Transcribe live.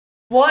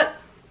What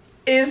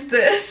is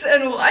this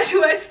and why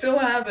do I still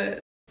have it?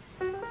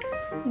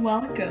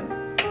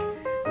 Welcome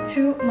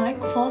to my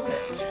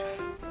closet.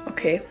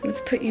 Okay, let's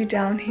put you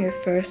down here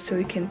first so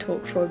we can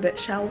talk for a bit,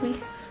 shall we?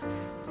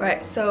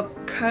 Right, so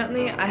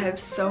currently I have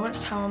so much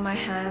time on my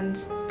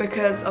hands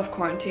because of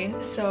quarantine,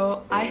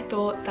 so I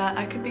thought that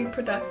I could be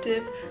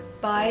productive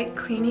by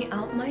cleaning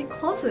out my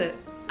closet.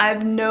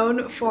 I've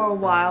known for a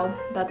while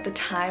that the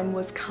time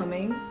was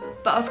coming,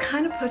 but I was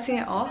kind of putting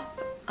it off.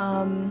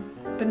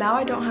 But now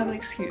I don't have an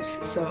excuse,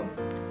 so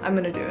I'm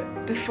gonna do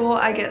it. Before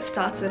I get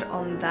started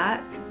on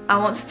that, I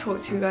want to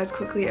talk to you guys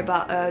quickly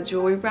about a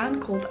jewelry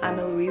brand called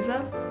Ana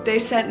Luisa. They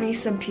sent me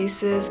some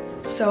pieces,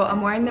 so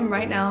I'm wearing them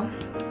right now.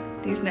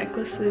 These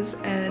necklaces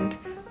and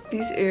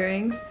these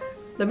earrings.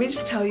 Let me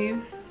just tell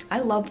you, I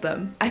love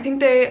them. I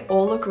think they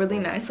all look really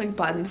nice like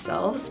by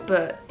themselves,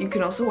 but you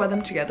can also wear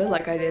them together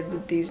like I did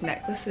with these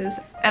necklaces.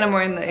 And I'm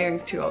wearing the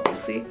earrings too,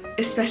 obviously.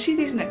 Especially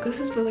these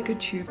necklaces with like a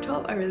tube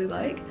top, I really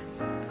like.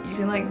 You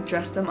can like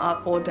dress them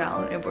up or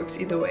down, it works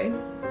either way.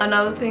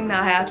 Another thing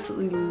that I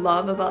absolutely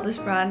love about this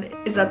brand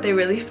is that they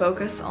really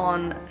focus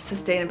on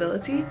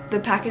sustainability. The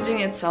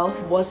packaging itself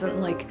wasn't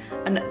like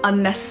an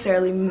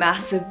unnecessarily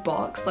massive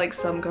box like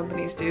some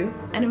companies do,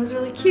 and it was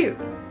really cute.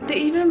 They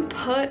even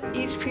put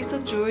each piece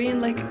of jewelry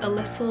in like a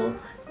little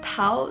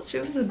pouch.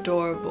 It was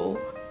adorable.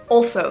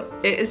 Also,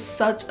 it is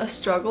such a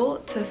struggle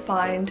to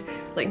find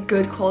like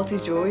good quality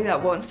jewelry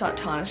that won't start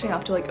tarnishing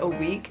after like a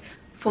week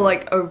for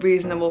like a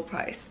reasonable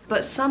price.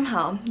 But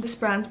somehow this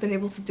brand's been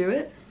able to do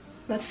it.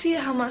 Let's see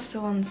how much the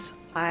ones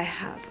I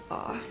have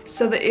are.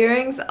 So the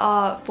earrings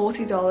are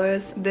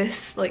 $40.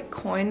 This like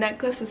coin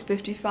necklace is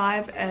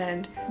 $55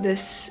 and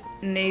this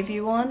navy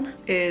one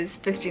is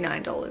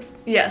 $59.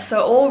 Yeah,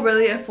 so all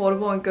really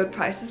affordable and good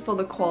prices for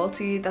the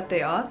quality that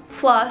they are.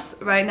 Plus,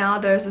 right now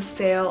there's a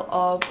sale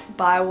of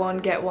buy one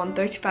get one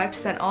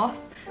 35% off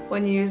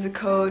when you use the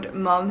code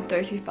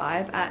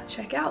MOM35 at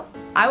checkout.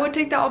 I would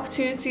take that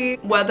opportunity,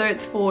 whether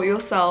it's for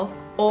yourself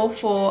or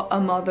for a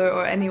mother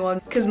or anyone,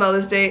 because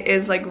Mother's Day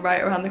is like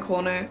right around the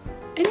corner.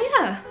 And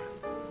yeah.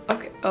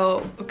 Okay,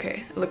 oh,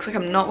 okay. It looks like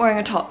I'm not wearing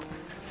a top.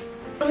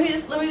 Let me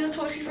just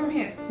talk to you from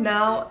here.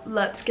 Now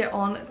let's get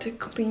on to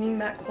cleaning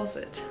that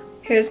closet.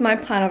 Here's my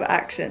plan of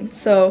action.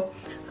 So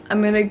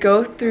I'm gonna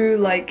go through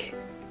like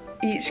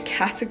each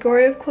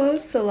category of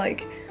clothes, so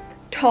like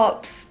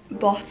tops,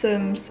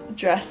 bottoms,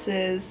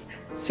 dresses,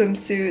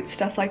 swimsuits,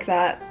 stuff like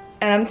that.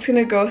 And I'm just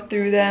gonna go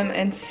through them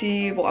and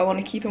see what I want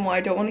to keep and what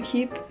I don't want to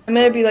keep. I'm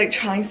gonna be like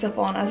trying stuff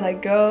on as I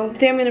go. I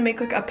think I'm gonna make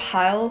like a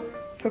pile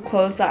for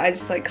clothes that I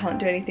just like can't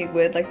do anything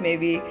with, like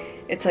maybe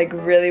it's like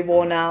really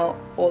worn out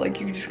or like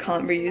you just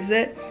can't reuse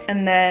it.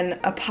 And then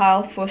a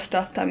pile for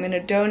stuff that I'm gonna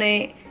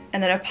donate,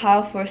 and then a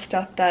pile for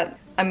stuff that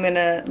I'm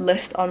gonna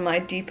list on my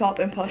Depop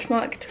and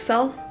Poshmark to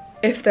sell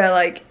if they're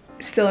like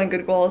still in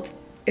good quality.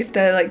 If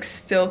they're like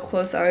still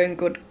clothes that are in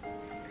good,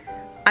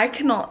 I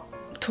cannot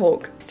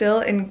talk,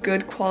 still in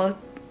good quality,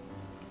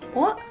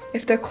 what?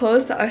 If they're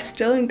clothes that are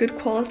still in good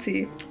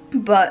quality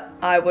but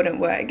I wouldn't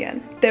wear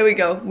again. There we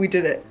go, we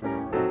did it.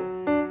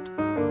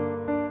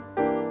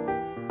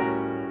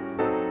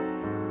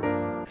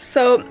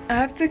 So I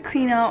have to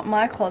clean out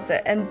my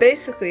closet, and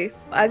basically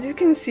as you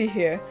can see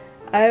here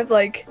I have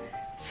like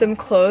some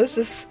clothes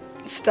just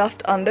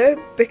stuffed under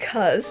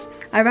because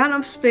I ran out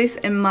of space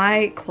in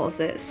my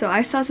closet, so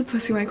I started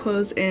putting my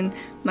clothes in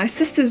my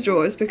sister's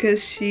drawers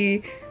because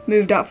she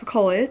moved out for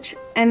college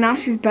and now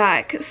she's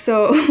back,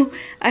 so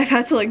I've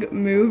had to like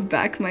move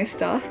back my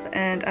stuff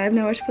and I have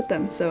nowhere to put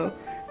them, so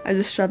I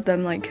just shoved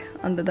them like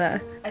under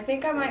there. I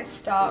think I might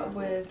start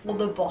with all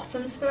the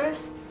bottoms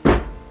first.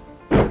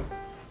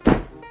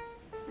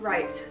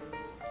 Right,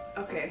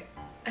 okay.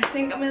 I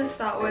think I'm gonna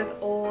start with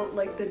all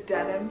like the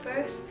denim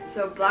first.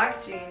 So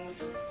black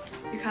jeans,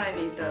 you kind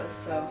of need those,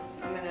 so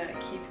I'm gonna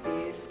keep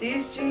these.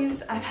 These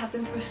jeans, I've had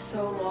them for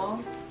so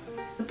long,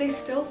 but they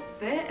still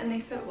fit and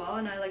they fit well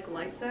and I like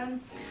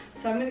them,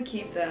 so I'm gonna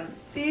keep them.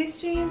 These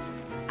jeans,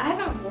 I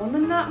haven't worn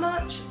them that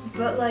much,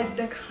 but like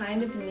they're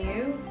kind of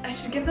new. I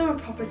should give them a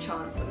proper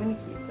chance. I'm gonna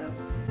keep them.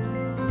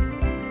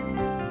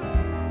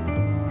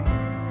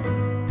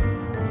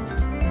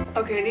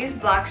 Okay, these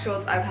black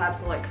shorts I've had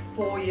for like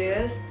 4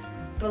 years.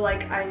 But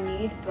like I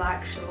need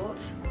black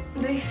shorts.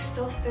 They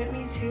still fit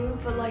me too,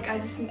 but like I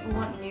just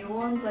want new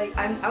ones. Like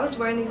I was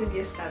wearing these in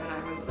year 7, I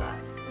remember that.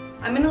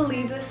 I'm gonna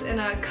leave this in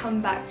a come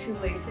back to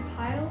later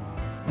pile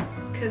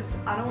because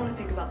I don't want to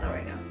think about that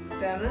right now.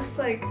 Damn, this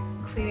like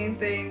cleaning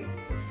thing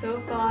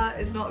so far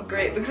is not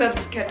great because I've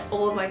just kept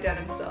all of my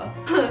denim stuff.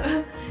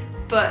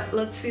 But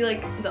let's see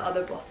like the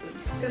other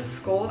bottoms. This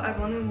skirt I've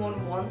only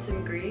worn once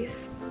in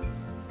Greece.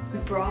 The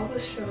bra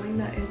was showing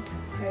that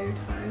entire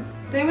time.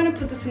 Then I'm gonna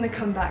put this in the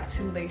come back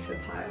to later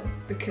pile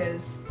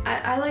because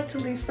I like to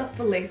leave stuff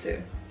for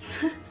later.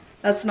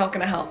 That's not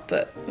gonna help,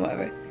 but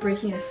whatever.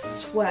 Breaking a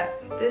sweat.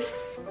 This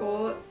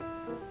skirt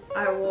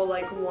I wore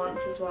like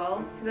once as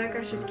well. I feel like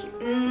I should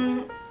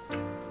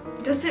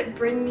keep. Does it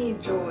bring me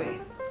joy?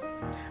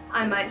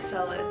 I might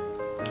sell it.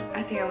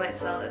 I think I might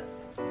sell it.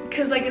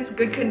 Because like it's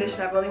good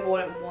condition, I've only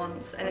worn it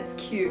once and it's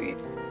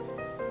cute.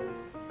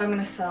 I'm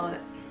gonna sell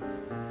it.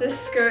 This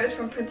skirt is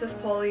from Princess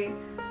Polly.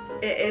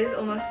 It is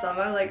almost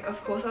summer. Like,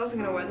 of course I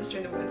wasn't gonna wear this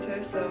during the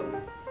winter, so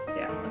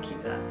yeah, I'll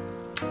keep that.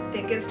 I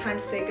think it's time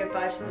to say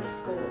goodbye to this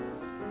school.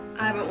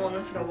 I haven't worn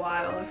this in a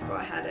while. I forgot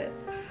I had it.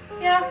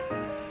 Yeah,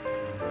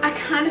 I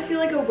kind of feel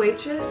like a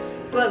waitress,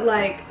 but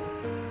like,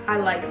 I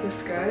like the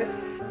skirt.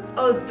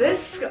 Oh,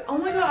 this skirt. Oh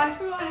my god, I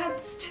forgot I had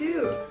this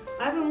too.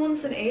 I haven't worn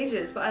this in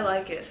ages, but I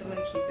like it, so I'm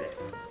gonna keep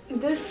it.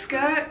 This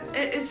skirt,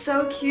 it is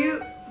so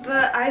cute,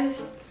 but I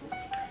just,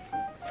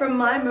 from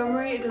my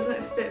memory, it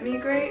doesn't fit me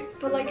great,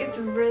 but like, it's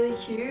really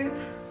cute.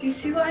 Do you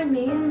see what I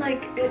mean?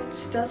 Like, it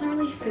just doesn't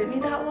really fit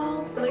me that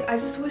well. Like, I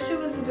just wish it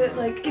was a bit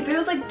like, if it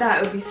was like that,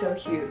 it would be so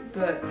cute,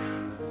 but.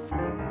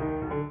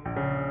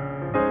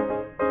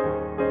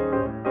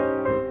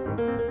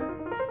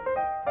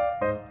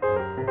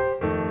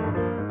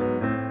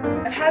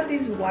 I've had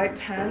these white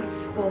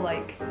pants for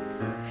like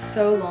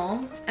so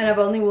long, and I've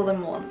only worn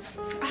them once.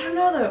 I don't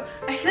know though,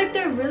 I feel like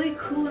they're really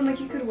cool and like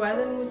you could wear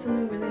them with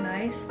something really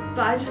nice, but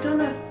I just don't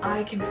know if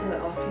I can pull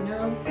it off, you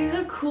know? These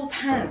are cool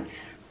pants.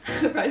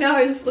 Right now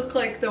I just look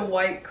like the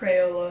white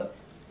Crayola.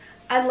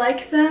 I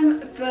like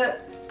them,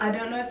 but I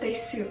don't know if they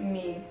suit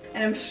me,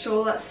 and I'm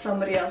sure that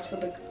somebody else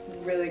would look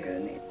really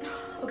good in it.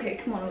 Okay,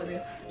 come on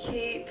Olivia.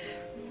 Keep.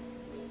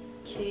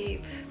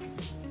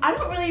 I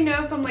don't really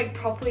know if I'm like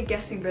properly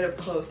guessing rid of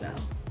clothes now.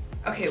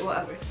 Okay,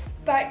 whatever.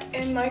 Back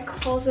in my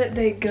closet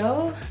they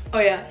go. Oh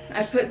yeah,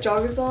 I put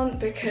joggers on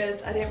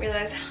because I didn't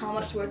realize how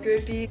much work it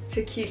would be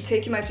to keep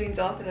taking my jeans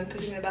off and then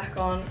putting them back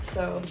on,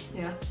 so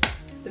yeah,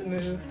 the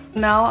move.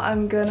 Now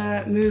I'm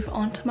gonna move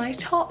on to my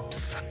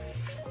tops.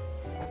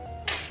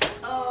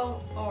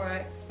 Oh,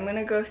 alright. I'm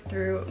gonna go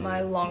through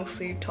my long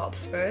sleeve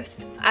tops first.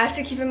 I have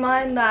to keep in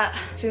mind that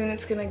soon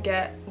it's gonna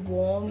get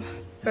warm.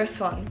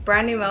 First one,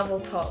 Brandy Melville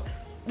top.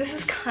 This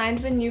is kind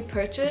of a new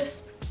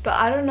purchase, but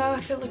I don't know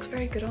if it looks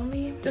very good on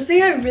me. The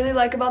thing I really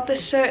like about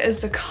this shirt is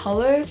the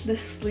color. The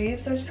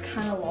sleeves are just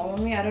kind of long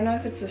on me. I don't know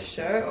if it's a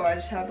shirt or I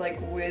just have like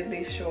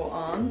weirdly short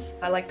arms.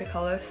 I like the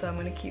color, so I'm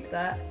gonna keep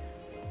that.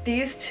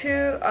 These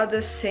two are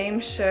the same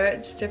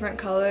shirt, just different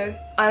color.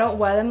 I don't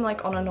wear them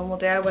like on a normal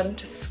day. I wear them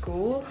to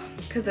school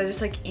because they're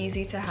just like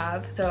easy to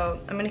have. So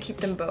I'm gonna keep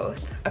them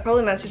both. I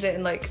probably mentioned it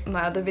in like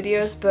my other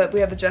videos, but we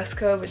have a dress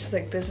code which is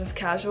like business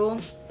casual.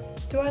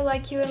 Do I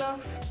like you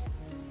enough?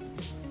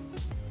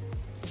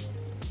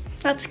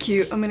 That's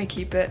cute. I'm gonna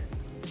keep it.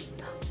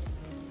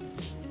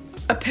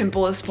 A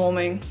pimple is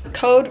forming.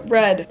 Code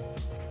red.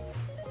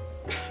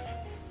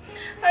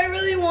 I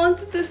really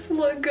wanted this to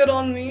look good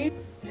on me.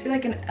 I feel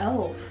like an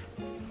elf.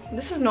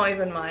 This is not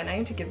even mine. I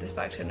need to give this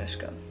back to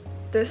Anushka.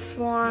 This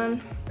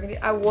one,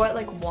 I wore it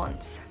like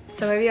once,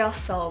 so maybe I'll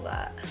sell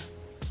that.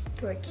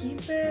 Do I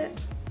keep it?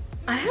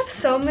 I have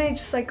so many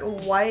just like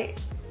white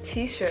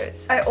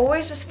t-shirts. I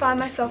always just find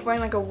myself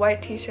wearing like a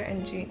white t-shirt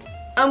and jeans.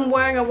 I'm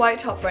wearing a white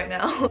top right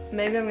now.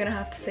 Maybe I'm gonna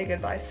have to say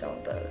goodbye to some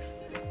of those.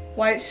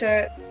 White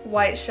shirt,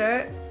 white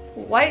shirt,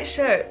 white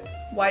shirt,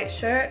 white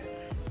shirt,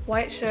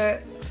 white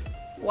shirt,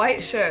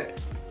 white shirt,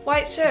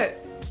 white shirt.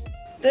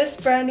 This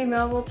Brandy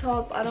Melville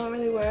top, I don't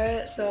really wear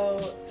it,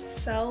 so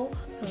sell.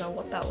 I don't know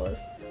what that was.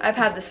 I've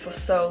had this for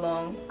so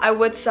long. I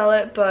would sell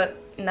it, but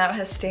now it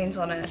has stains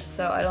on it,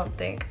 so I don't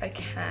think I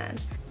can.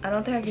 I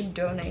don't think I can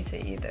donate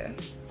it either.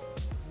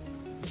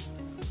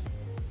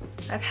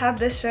 I've had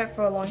this shirt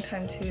for a long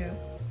time too.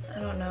 I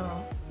don't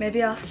know.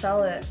 Maybe I'll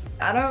sell it.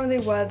 I don't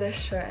really wear this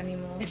shirt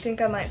anymore. I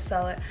think I might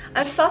sell it.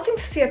 I'm starting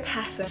to see a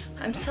pattern.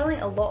 I'm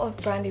selling a lot of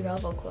Brandy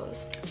Melville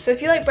clothes. So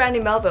if you like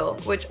Brandy Melville,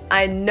 which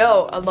I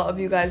know a lot of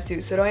you guys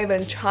do, so don't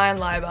even try and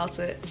lie about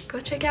it, go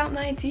check out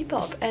my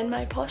Depop and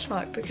my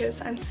Poshmark because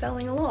I'm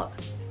selling a lot.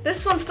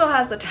 This one still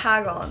has the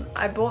tag on.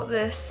 I bought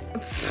this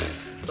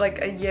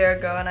like a year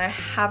ago and I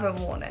haven't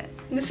worn it.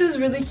 This is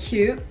really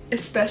cute,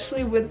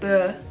 especially with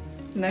the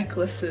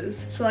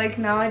necklaces. So like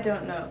now I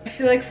don't know. I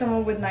feel like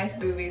someone with nice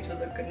boobies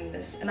would look good in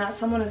this, and that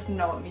someone is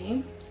not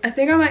me. I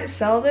think I might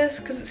sell this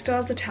because it still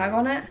has the tag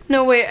on it.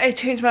 No wait, I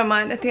changed my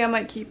mind. I think I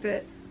might keep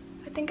it.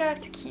 I think I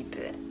have to keep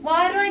it.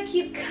 Why do I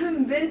keep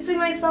convincing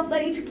myself that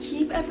I need to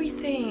keep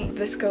everything?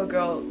 Visco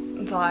girl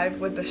vibe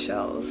with the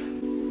shells.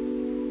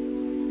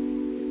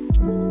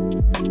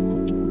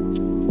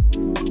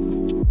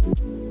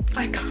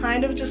 I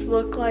kind of just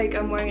look like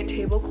I'm wearing a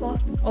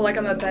tablecloth or like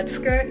I'm a bed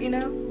skirt, you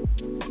know?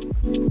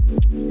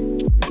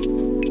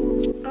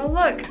 Oh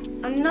look,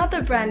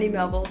 another Brandy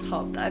Melville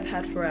top that I've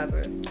had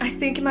forever. I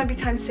think it might be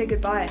time to say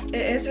goodbye. It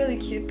is really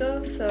cute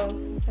though, so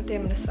I think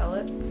I'm gonna sell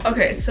it.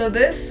 Okay, so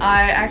this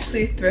I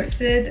actually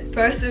thrifted.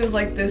 First it was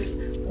like this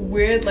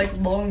weird like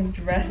long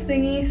dress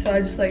thingy, so I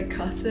just like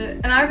cut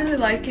it and I really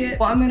like it.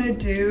 What I'm gonna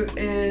do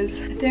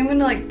is I think I'm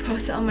gonna like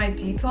put it on my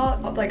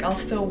Depop. Like I'll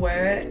still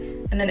wear it,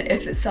 and then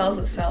if it sells,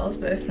 it sells,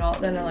 but if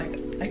not, then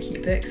I keep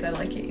it because I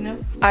like it, you know?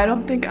 I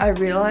don't think I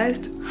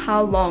realized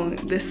how long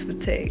this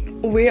would take.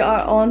 We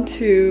are on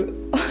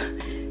to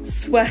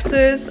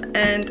sweaters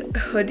and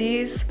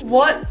hoodies.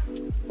 What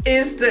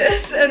is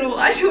this and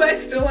why do I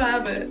still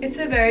have it? It's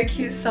a very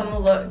cute summer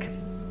look.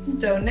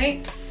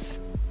 Donate,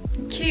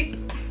 keep,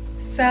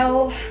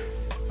 sell.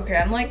 Okay,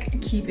 I'm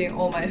like keeping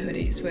all my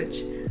hoodies,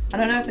 which I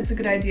don't know if it's a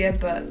good idea,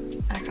 but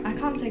I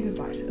can't say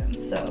goodbye to them.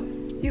 So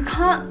you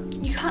can't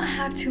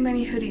have too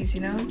many hoodies,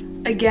 you know?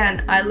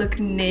 Again, I look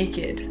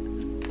naked.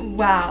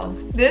 Wow.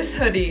 This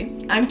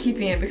hoodie, I'm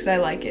keeping it because I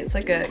like it. It's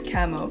like a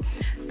camo.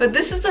 But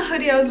this is the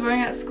hoodie I was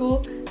wearing at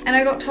school, and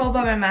I got told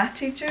by my math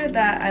teacher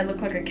that I look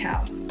like a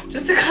cow.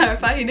 Just to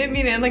clarify, he didn't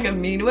mean it in like a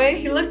mean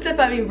way. He looked up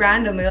at me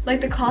randomly,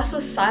 like the class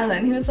was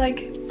silent. He was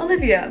like,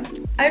 Olivia,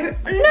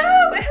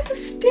 no, it has a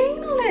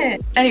stain on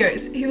it.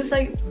 Anyways, he was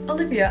like,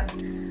 Olivia,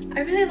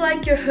 I really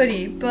like your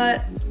hoodie,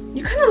 but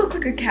you kind of look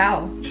like a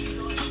cow.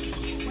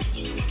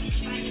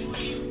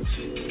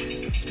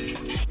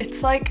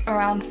 It's like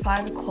around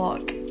 5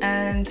 o'clock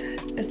and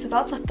it's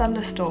about to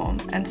thunderstorm,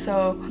 and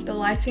so the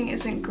lighting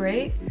isn't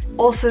great.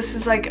 Also, this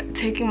is like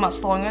taking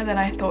much longer than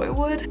I thought it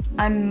would.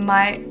 I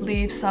might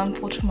leave some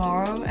for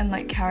tomorrow and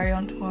like carry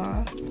on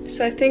tomorrow.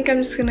 So I think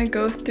I'm just gonna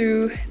go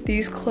through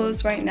these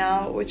clothes right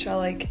now, which are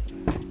like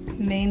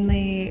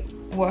mainly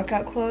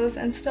workout clothes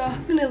and stuff.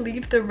 I'm gonna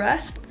leave the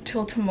rest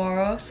till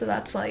tomorrow. So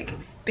that's like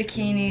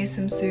bikinis,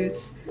 some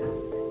suits,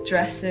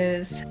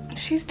 dresses.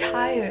 She's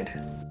tired.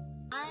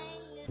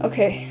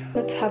 Okay,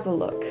 let's have a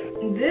look.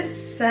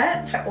 This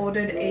set I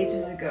ordered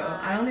ages ago.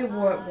 I only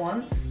wore it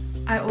once.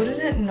 I ordered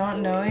it not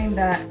knowing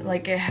that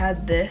like it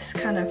had this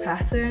kind of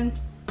pattern.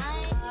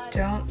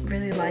 Don't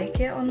really like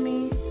it on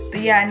me.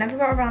 But yeah, I never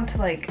got around to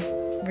like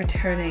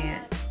returning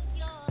it.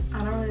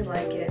 I don't really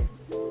like it.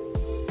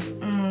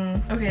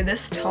 Okay,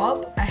 this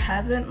top I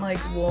haven't like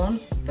worn,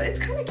 but it's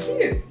kind of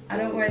cute. I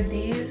don't wear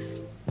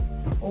these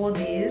or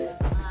these.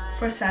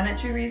 For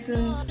sanitary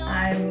reasons,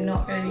 I'm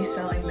not going to be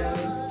selling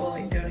those or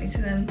like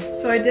donating them.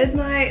 So I did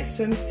my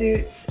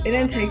swimsuits. It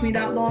didn't take me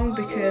that long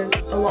because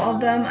a lot of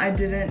them I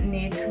didn't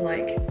need to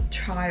like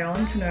try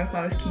on to know if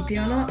I was keeping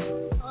or not.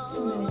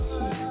 I'm gonna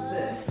keep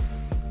this.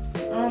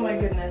 Oh my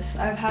goodness,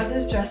 I've had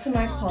this dress in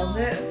my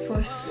closet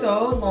for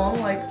so long,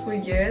 like for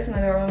years, and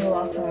I don't remember the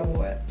last time I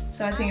wore it.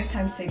 So I think it's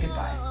time to say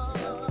goodbye.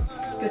 So,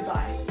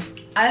 goodbye.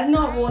 I have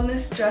not worn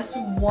this dress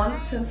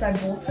once since I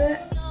bought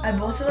it. I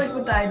bought it like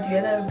with the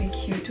idea that it would be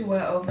cute to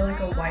wear over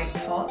like a white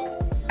top.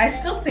 I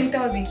still think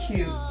that would be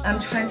cute. I'm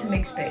trying to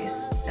make space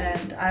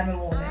and I haven't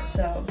worn it,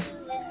 so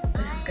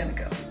this is gonna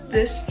go.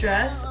 This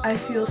dress, I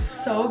feel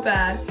so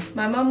bad.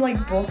 My mom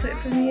like bought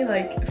it for me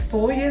like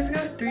 4 years ago,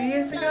 3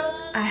 years ago.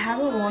 I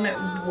haven't worn it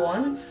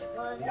once.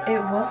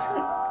 It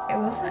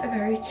wasn't a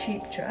very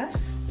cheap dress.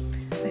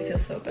 I feel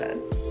so bad.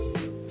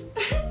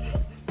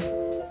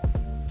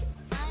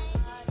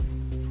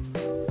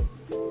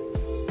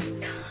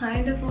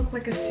 Kind of look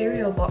like a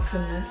cereal box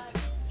in this.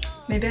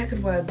 Maybe I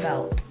could wear a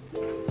belt.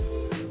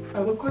 I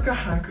look like a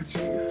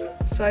handkerchief.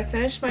 So I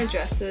finished my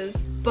dresses,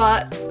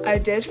 but I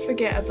did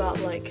forget about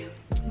like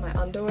my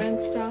underwear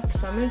and stuff,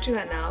 so I'm gonna do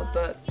that now,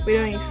 but we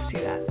don't need to see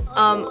that.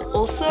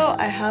 Also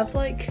I have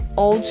like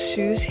old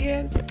shoes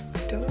here.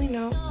 I don't really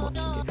know what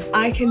to do.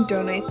 I can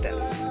donate them.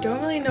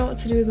 Don't really know what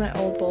to do with my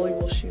old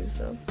volleyball shoes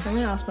though, so I'm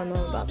gonna ask my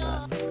mom about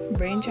that.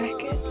 Rain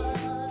jackets.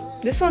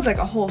 This one's like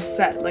a whole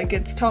set, like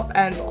it's top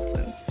and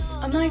bottom.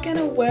 Am I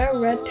gonna wear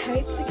red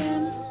tights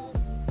again?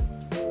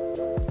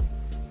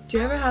 Do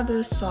you ever have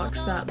those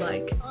socks that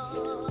like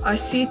are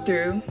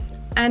see-through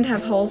and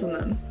have holes in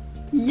them?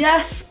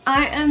 Yes,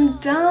 I am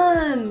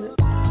done!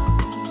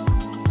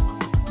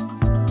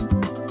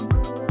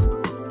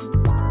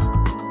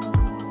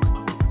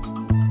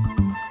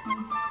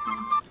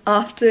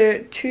 After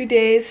 2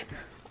 days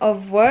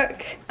of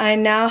work, I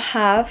now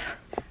have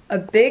a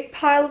big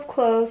pile of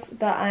clothes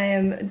that I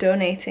am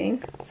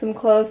donating. Some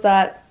clothes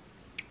that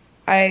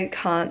I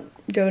can't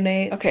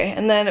donate. Okay,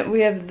 and then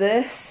we have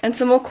this and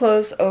some more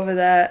clothes over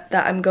there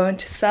that I'm going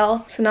to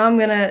sell. So now I'm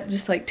gonna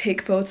just like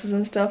take photos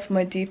and stuff for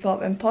my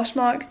Depop and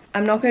Poshmark.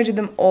 I'm not gonna do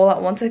them all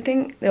at once, I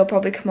think. They'll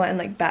probably come out in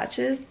like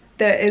batches.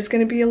 There is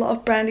gonna be a lot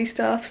of brandy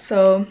stuff,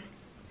 so...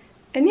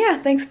 And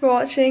yeah, thanks for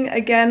watching.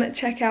 Again,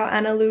 check out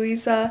Ana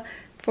Luisa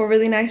for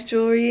really nice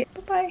jewelry.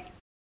 Bye-bye.